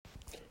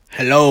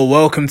Hello,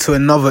 welcome to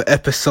another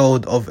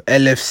episode of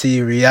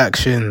LFC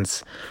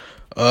Reactions.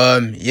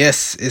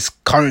 Yes, it's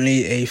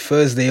currently a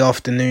Thursday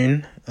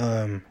afternoon.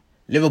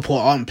 Liverpool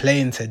aren't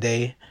playing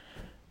today,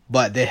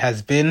 but there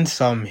has been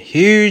some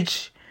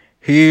huge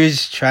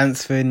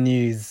transfer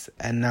news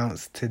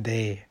announced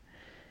today.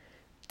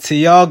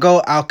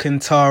 Thiago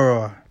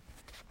Alcantara,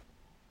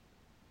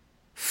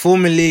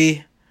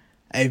 formerly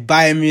a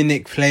Bayern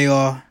Munich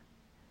player,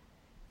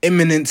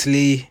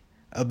 imminently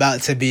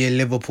about to be a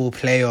Liverpool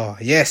player.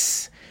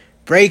 Yes,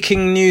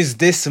 breaking news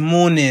this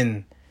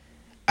morning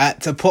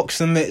at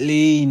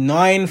approximately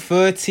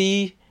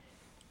 9:30,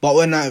 but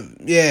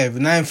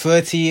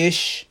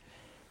 9:30ish.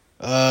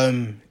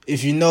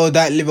 If you know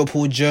that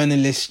Liverpool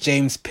journalist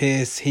James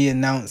Pearce, he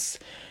announced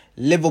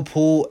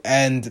Liverpool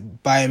and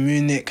Bayern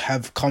Munich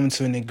have come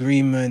to an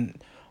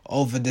agreement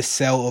over the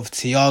sale of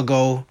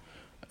Thiago.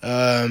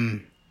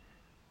 And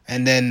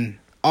then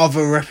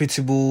other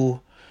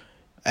reputable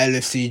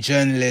LFC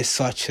journalists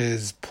such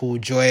as Paul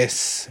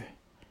Joyce,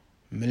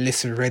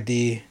 Melissa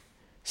Reddy,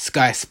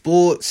 Sky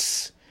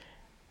Sports,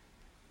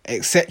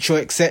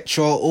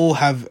 etc., all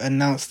have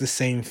announced the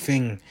same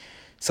thing.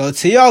 So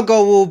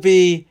Thiago will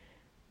be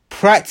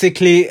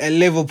practically a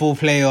Liverpool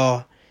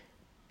player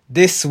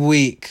this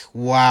week.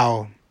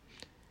 Wow.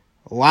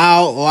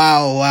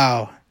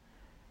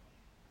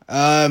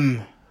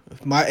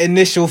 My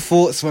initial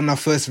thoughts when I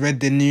first read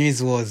the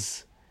news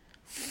was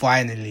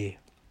finally.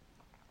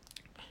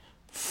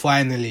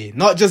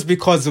 Not just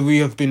because we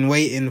have been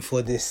waiting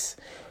for this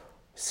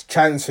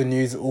transfer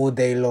news all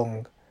day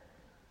long.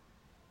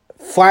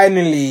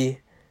 Finally,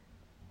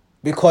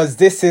 because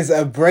this is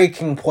a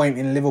breaking point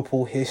in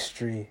Liverpool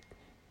history.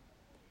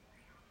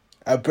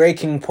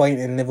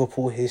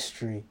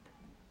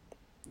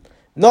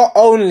 Not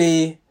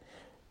only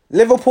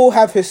Liverpool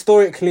have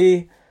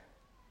historically,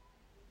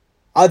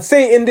 I'd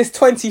say in this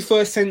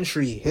 21st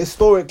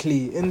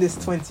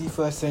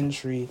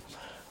century,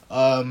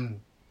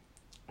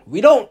 we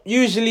don't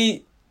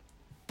usually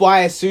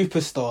buy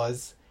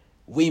superstars,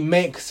 we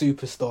make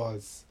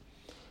superstars.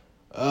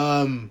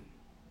 And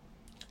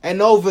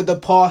over the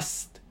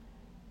past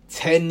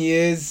 10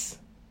 years,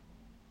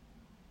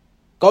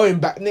 going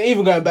back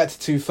to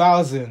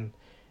 2000,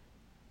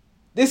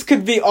 this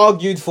could be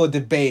argued for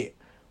debate.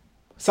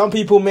 Some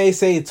people may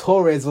say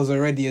Torres was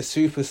already a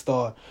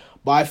superstar,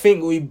 but I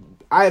think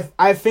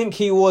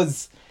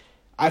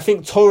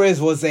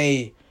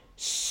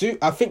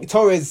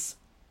Torres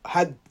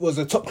was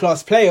a top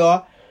class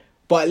player,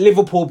 but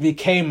Liverpool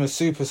became a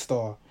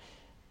superstar.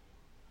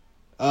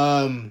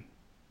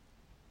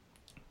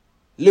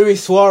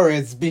 Luis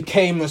Suarez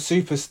became a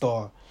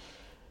superstar.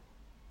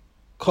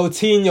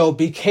 Coutinho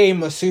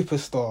became a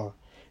superstar.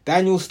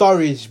 Daniel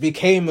Sturridge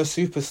became a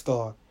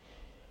superstar.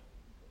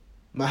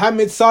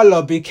 Mohamed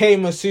Salah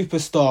became a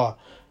superstar.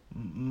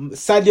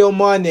 Sadio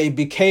Mane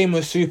became a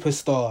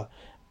superstar.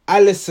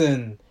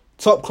 Alisson,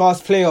 top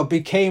class player,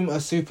 became a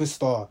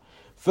superstar.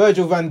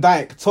 Virgil van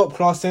Dijk, top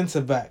class centre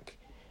back.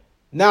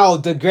 Now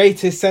the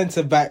greatest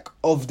centre back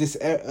of this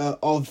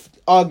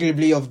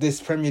arguably of this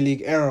Premier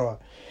League era.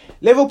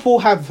 Liverpool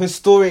have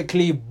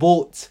historically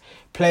bought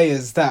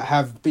players that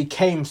have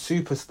became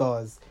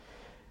superstars.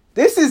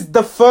 This is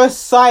the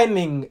first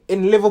signing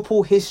in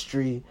Liverpool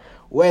history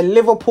where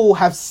Liverpool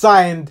have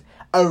signed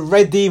a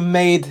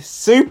ready-made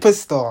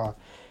superstar.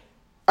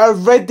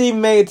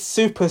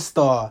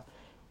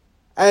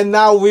 And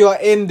now we are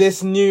in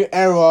this new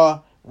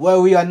era where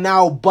we are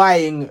now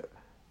buying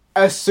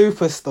a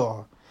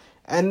superstar.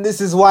 And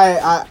this is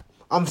why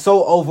I'm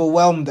so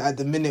overwhelmed at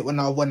the minute when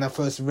I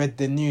first read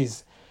the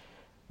news.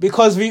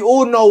 Because we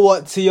all know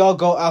what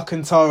Thiago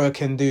Alcantara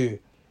can do.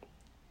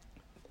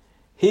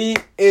 He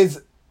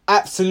is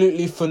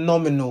absolutely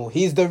phenomenal.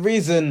 He's the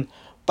reason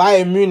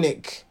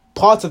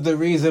part of the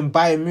reason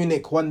Bayern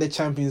Munich won the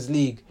Champions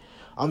League.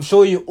 I'm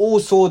sure you all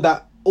saw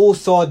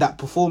that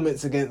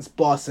performance against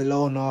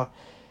Barcelona.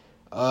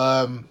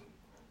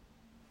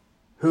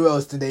 Who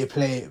else did they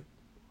play?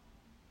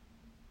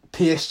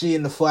 PSG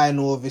in the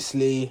final,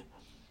 obviously.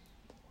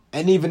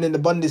 And even in the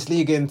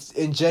Bundesliga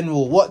in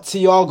general, what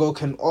Thiago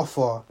can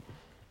offer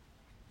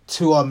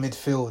to our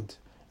midfield.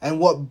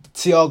 And what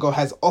Thiago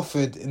has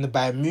offered in the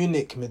Bayern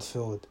Munich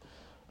midfield.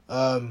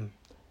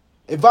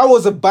 If I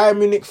was a Bayern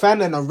Munich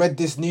fan and I read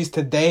this news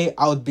today,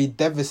 I would be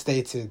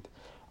devastated.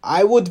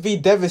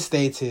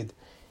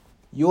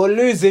 You're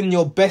losing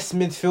your best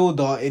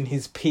midfielder in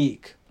his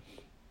peak.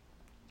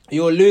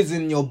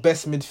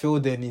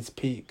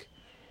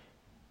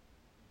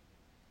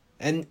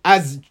 And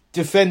as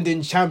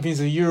defending champions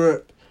of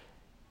Europe,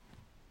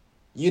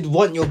 you'd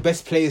want your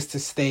best players to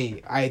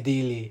stay,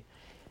 ideally.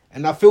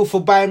 And I feel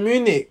for Bayern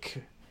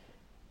Munich,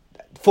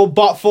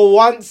 but for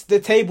once, the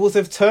tables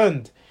have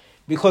turned.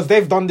 Because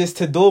they've done this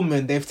to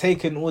Dortmund. They've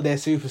taken all their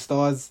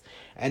superstars.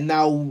 And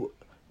now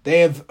they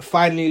have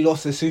finally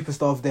lost a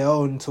superstar of their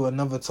own to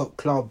another top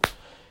club.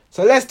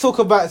 So let's talk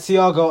about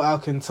Thiago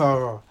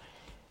Alcantara.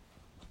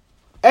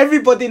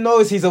 Everybody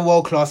knows he's a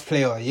world-class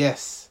player,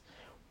 yes.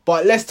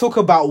 But let's talk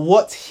about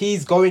what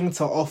he's going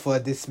to offer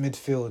this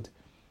midfield.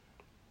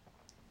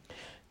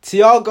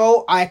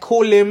 Thiago, I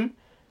call him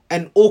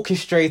an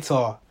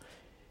orchestrator.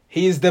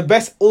 He is the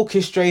best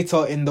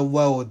orchestrator in the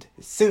world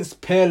since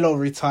Pirlo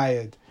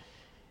retired.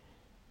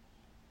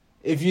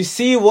 If you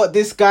see what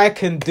this guy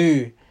can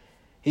do,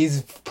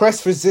 he's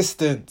press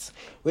resistant,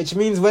 which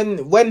means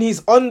when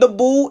he's on the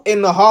ball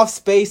in the half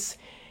space,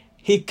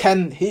 he's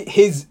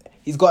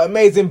got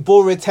amazing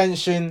ball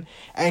retention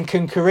and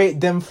can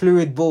create them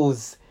fluid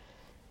balls.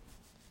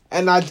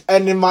 And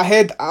in my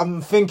head,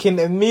 I'm thinking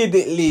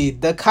immediately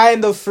the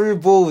kind of through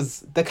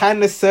balls, the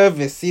kind of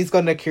service he's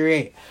gonna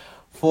create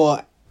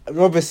for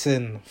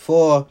Robertson,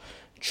 for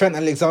Trent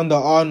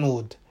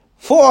Alexander-Arnold,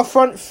 for a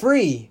front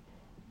three,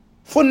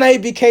 for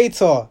Naby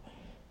Keita,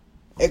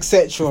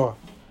 etc.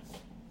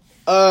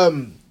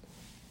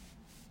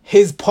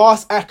 His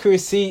pass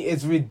accuracy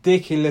is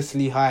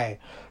ridiculously high,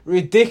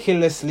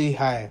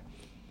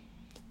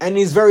 and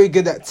he's very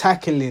good at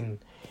tackling.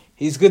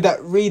 He's good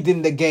at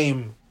reading the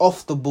game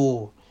off the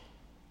ball,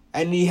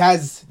 and he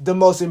has the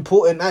most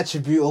important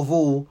attribute of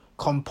all,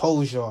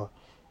 composure.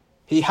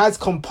 He has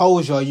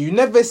composure. You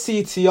never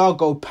see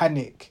Thiago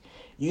panic.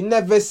 You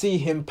never see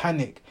him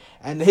panic.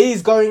 And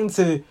he's going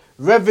to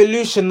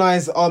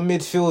revolutionize our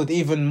midfield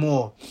even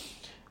more.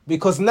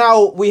 Because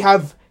now we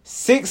have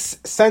 6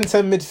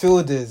 centre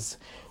midfielders.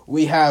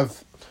 We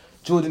have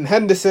Jordan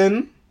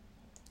Henderson,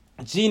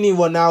 Gini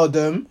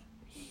Wijnaldum,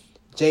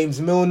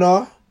 James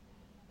Milner,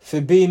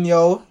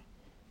 Fabinho,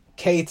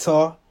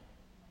 Keita,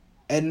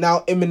 and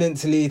now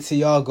imminently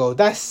Thiago.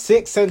 That's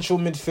 6 central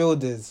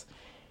midfielders.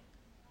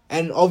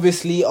 And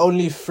obviously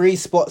only 3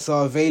 spots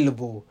are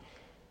available.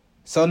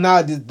 So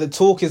now the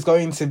talk is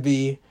going to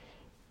be,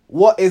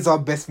 what is our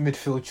best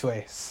midfield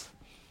choice?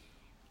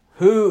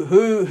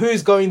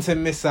 Who's going to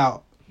miss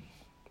out?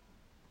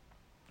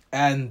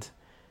 And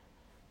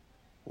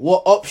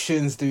what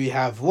options do we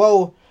have?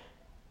 Well,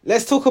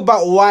 let's talk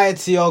about why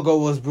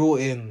Thiago was brought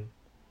in.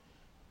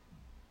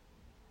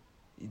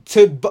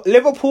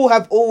 Liverpool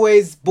have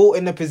always brought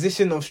in a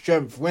position of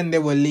strength when they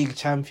were league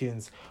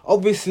champions.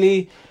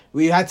 Obviously,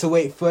 we had to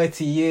wait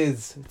 30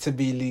 years to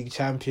be league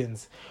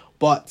champions.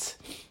 But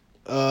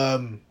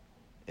in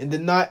the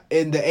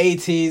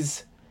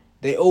 80s,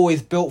 they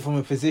always built from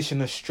a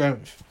position of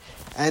strength.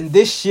 And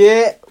this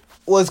year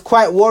was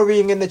quite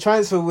worrying in the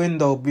transfer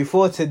window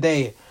before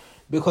today,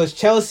 because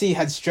Chelsea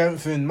had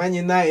strengthened, Man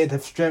United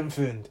have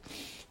strengthened,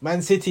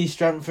 Man City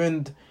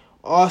strengthened,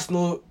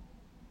 Arsenal,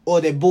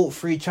 they bought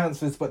 3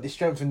 transfers, but they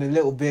strengthened a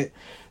little bit.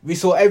 We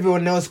saw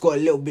everyone else got a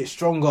little bit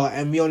stronger,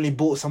 and we only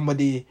bought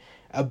somebody,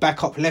 a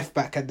backup left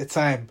back at the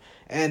time,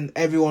 and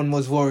everyone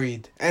was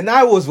worried. And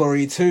I was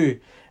worried too.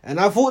 And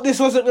I thought this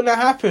wasn't going to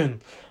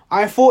happen.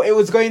 I thought it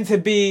was going to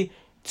be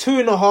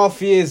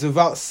 2.5 years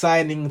without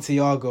signing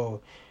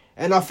Thiago.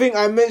 And I think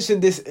I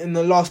mentioned this in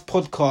the last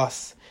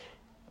podcast.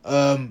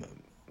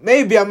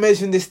 Maybe I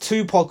mentioned this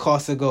 2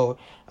 podcasts ago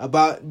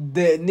about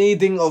the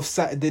need of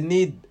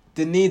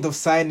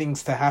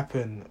signings to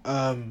happen.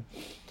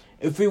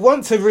 If we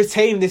want to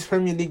retain this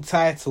Premier League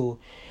title,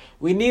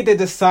 we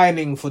needed a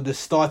signing for the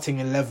starting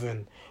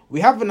 11. We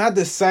haven't had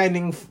the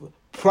signing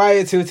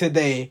prior to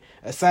today,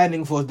 a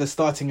signing for the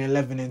starting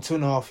 11 in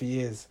 2.5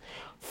 years.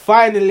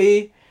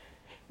 Finally,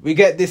 we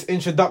get this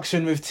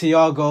introduction with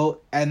Thiago,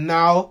 and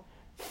now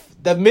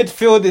the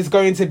midfield is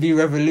going to be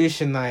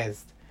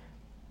revolutionized.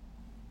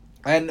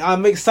 And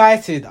I'm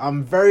excited.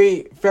 I'm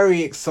very,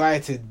 very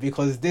excited,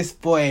 because this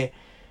boy,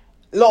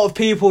 a lot of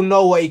people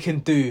know what he can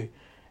do.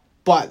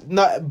 But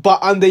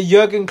under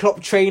Jurgen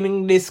Klopp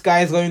training, this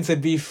guy is going to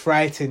be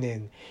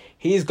frightening.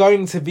 He's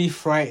going to be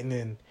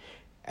frightening.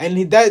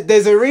 And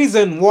there's a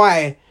reason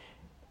why,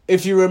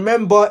 if you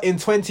remember in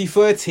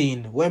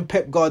 2013, when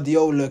Pep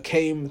Guardiola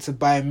came to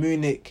Bayern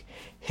Munich,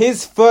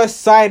 his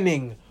first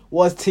signing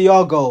was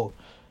Thiago,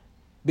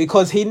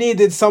 because he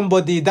needed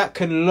somebody that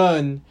can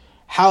learn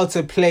how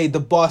to play the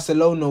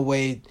Barcelona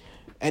way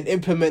and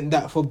implement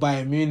that for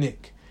Bayern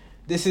Munich.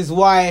 This is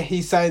why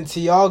he signed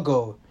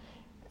Thiago.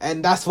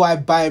 And that's why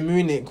Bayern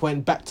Munich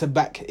went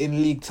back-to-back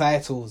in league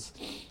titles.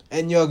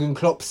 And Jurgen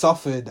Klopp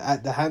suffered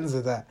at the hands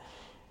of that.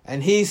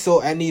 And he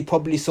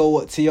probably saw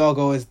what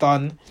Thiago has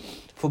done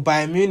for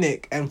Bayern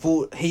Munich and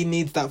thought he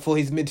needs that for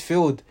his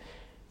midfield.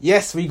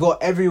 Yes, we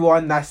got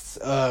everyone that's...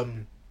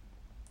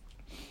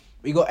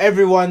 we got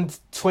everyone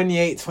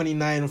 28,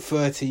 29,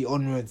 30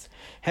 onwards.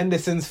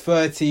 Henderson's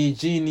 30,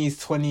 Gini's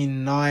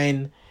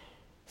 29,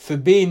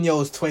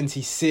 Fabinho's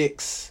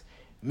 26,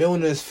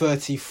 Milner's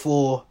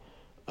 34,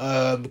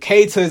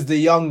 Keita's the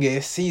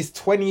youngest. He's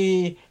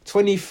 23,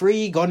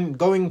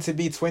 going to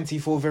be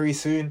 24 very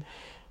soon.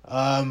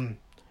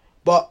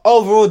 But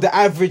overall, the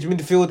average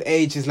midfield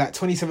age is like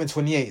 27,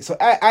 28. So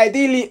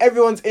ideally,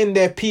 everyone's in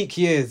their peak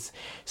years.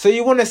 So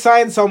you want to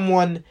sign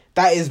someone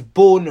that is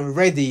born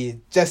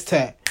ready, just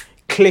to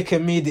click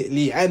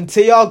immediately. And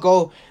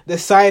Thiago, the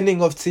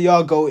signing of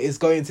Thiago is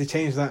going to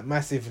change that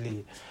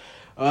massively.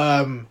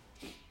 And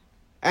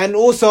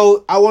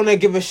also, I want to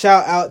give a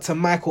shout out to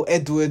Michael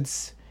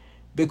Edwards,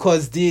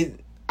 because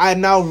I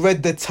now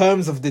read the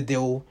terms of the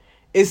deal.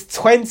 It's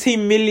 20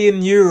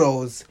 million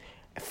euros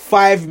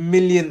 5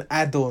 million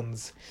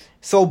add-ons.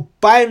 So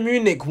Bayern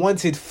Munich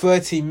wanted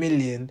 30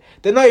 million.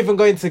 They're not even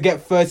going to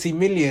get 30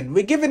 million.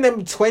 We're giving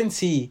them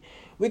 20.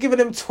 We're giving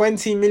them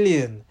 20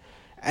 million.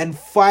 And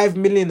 5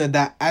 million of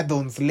that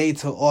add-ons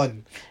later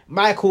on.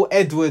 Michael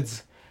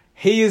Edwards,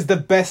 he is the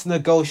best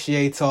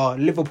negotiator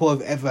Liverpool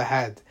have ever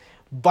had.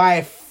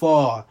 By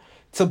far.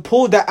 To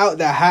pull that out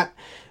the hat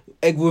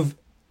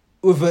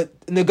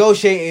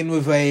negotiating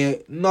with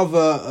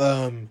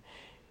another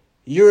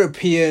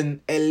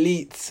European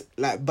elite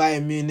like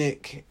Bayern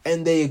Munich,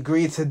 and they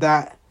agree to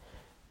that.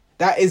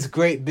 That is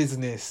great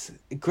business.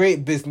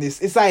 Great business.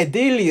 It's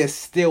ideally a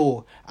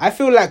steal. I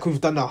feel like we've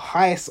done a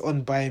heist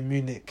on Bayern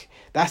Munich.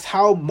 That's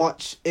how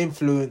much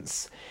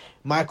influence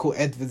Michael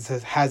Edwards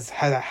has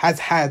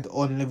had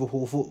on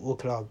Liverpool Football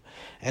Club.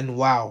 And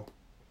wow.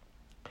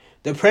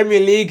 The Premier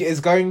League is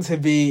going to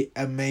be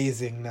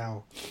amazing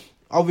now.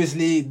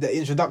 Obviously, the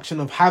introduction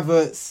of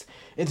Havertz,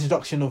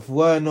 introduction of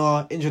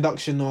Werner,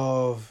 introduction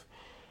of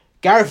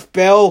Gareth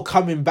Bale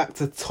coming back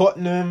to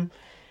Tottenham.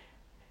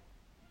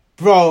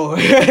 Bro,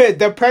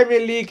 the Premier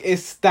League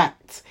is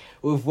stacked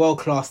with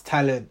world-class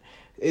talent.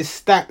 It's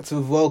stacked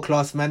with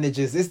world-class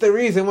managers. It's the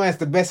reason why it's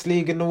the best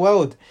league in the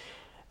world.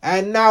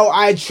 And now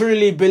I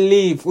truly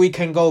believe we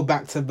can go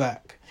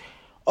back-to-back.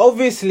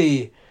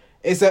 Obviously,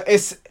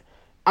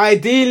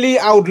 ideally,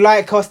 I would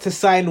like us to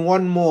sign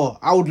one more.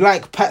 I would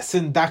like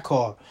Patson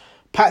Daka.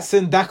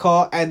 Patson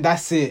Daka, and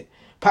that's it.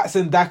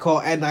 Patson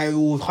Daka, and I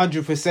will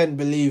 100%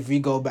 believe we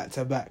go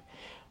back-to-back.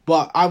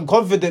 But I'm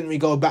confident we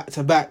go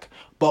back-to-back.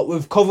 But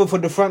with cover for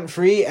the front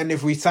three, and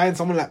if we sign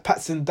someone like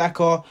Patson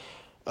Daka,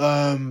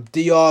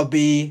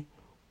 DRB,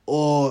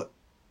 or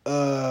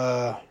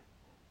I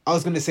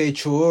was going to say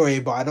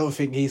Traore, but I don't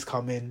think he's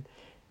coming.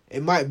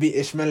 It might be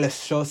Ismaila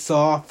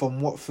Sarr from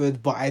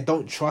Watford, but I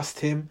don't trust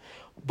him.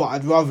 But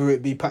I'd rather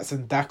it be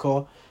Patson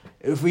Daka.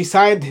 If we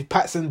signed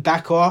Patson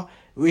Daka,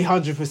 we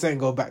 100%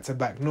 go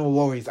back-to-back. No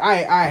worries.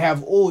 I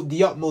have all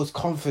the utmost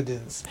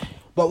confidence.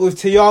 But with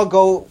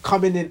Thiago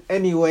coming in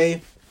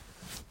anyway,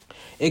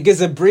 it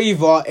gives a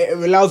breather. It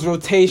allows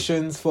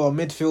rotations for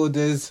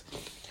midfielders,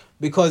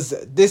 because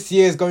this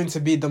year is going to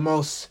be the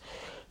most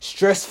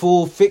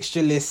stressful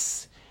fixture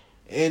list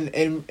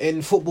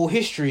in football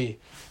history,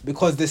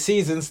 because the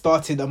season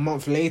started a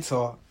month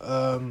later,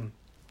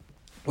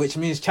 which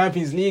means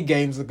Champions League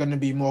games are going to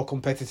be more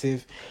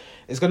competitive.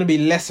 It's going to be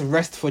less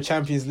rest for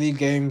Champions League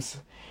games,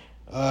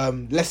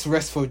 less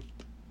rest for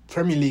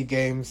Premier League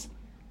games.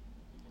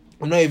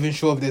 I'm not even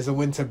sure if there's a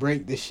winter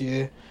break this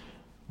year.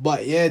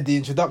 But yeah, the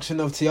introduction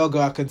of Thiago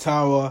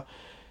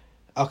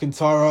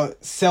Alcantara,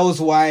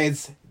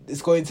 sales-wise,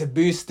 is going to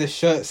boost the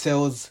shirt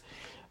sales.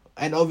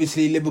 And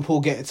obviously, Liverpool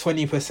get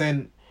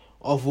 20%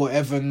 of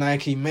whatever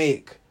Nike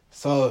make.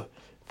 So,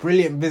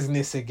 brilliant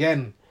business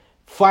again.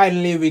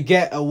 Finally, we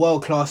get a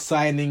world-class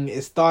signing.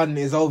 It's done.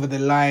 It's over the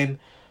line.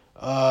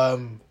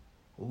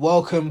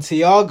 Welcome,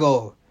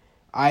 Thiago.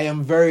 I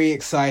am very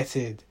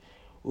excited.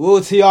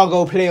 Will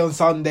Thiago play on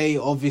Sunday?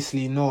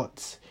 Obviously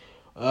not.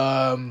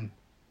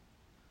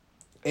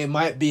 It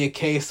might be a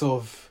case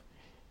of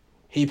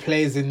he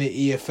plays in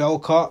the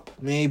EFL Cup,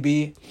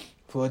 maybe,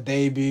 for a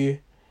debut.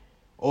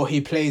 Or he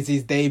plays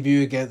his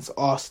debut against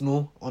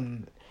Arsenal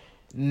on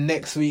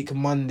next week,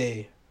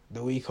 Monday,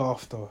 the week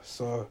after.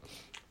 So,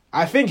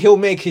 I think he'll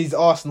make his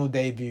Arsenal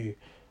debut.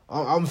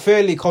 I'm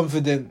fairly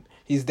confident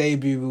his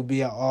debut will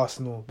be at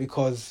Arsenal,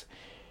 because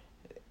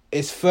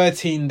it's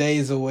 13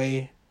 days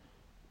away.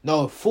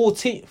 No,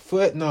 14.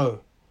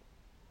 No.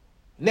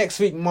 Next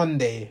week,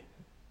 Monday.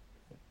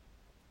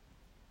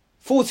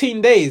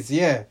 14 days,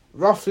 yeah.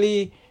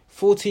 Roughly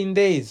 14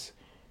 days.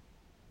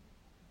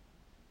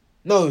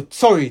 No,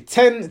 sorry.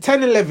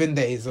 11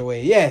 days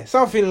away. Yeah,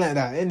 something like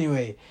that.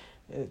 Anyway,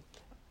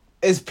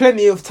 there's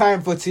plenty of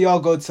time for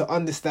Thiago to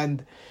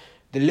understand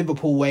the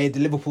Liverpool way, the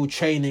Liverpool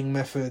training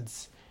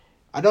methods.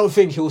 I don't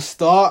think he'll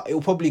start.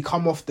 He'll probably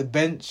come off the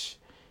bench.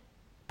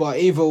 But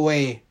either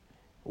way,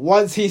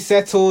 once he's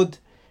settled,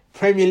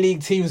 Premier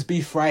League teams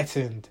be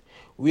frightened.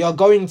 We are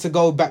going to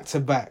go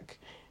back-to-back.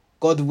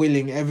 God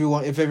willing,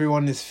 if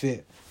everyone is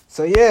fit.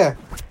 So yeah,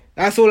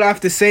 that's all I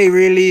have to say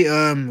really.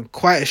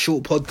 Quite a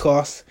short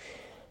podcast.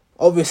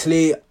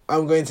 Obviously,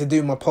 I'm going to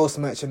do my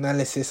post-match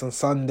analysis on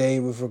Sunday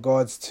with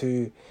regards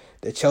to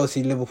the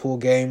Chelsea-Liverpool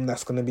game.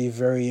 That's going to be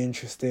very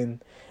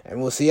interesting.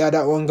 And we'll see how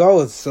that one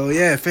goes. So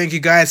yeah, thank you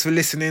guys for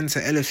listening to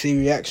LFC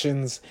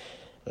Reactions.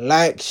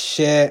 Like,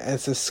 share and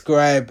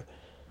subscribe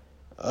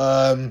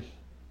to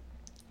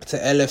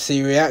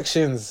LFC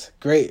Reactions.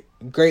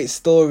 Great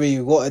story.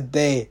 What a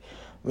day.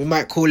 We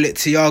might call it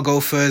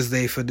Thiago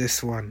Thursday for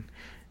this one.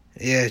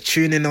 Yeah,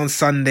 tune in on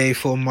Sunday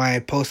for my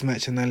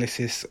post-match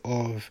analysis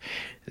of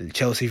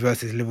Chelsea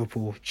versus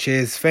Liverpool.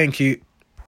 Cheers. Thank you.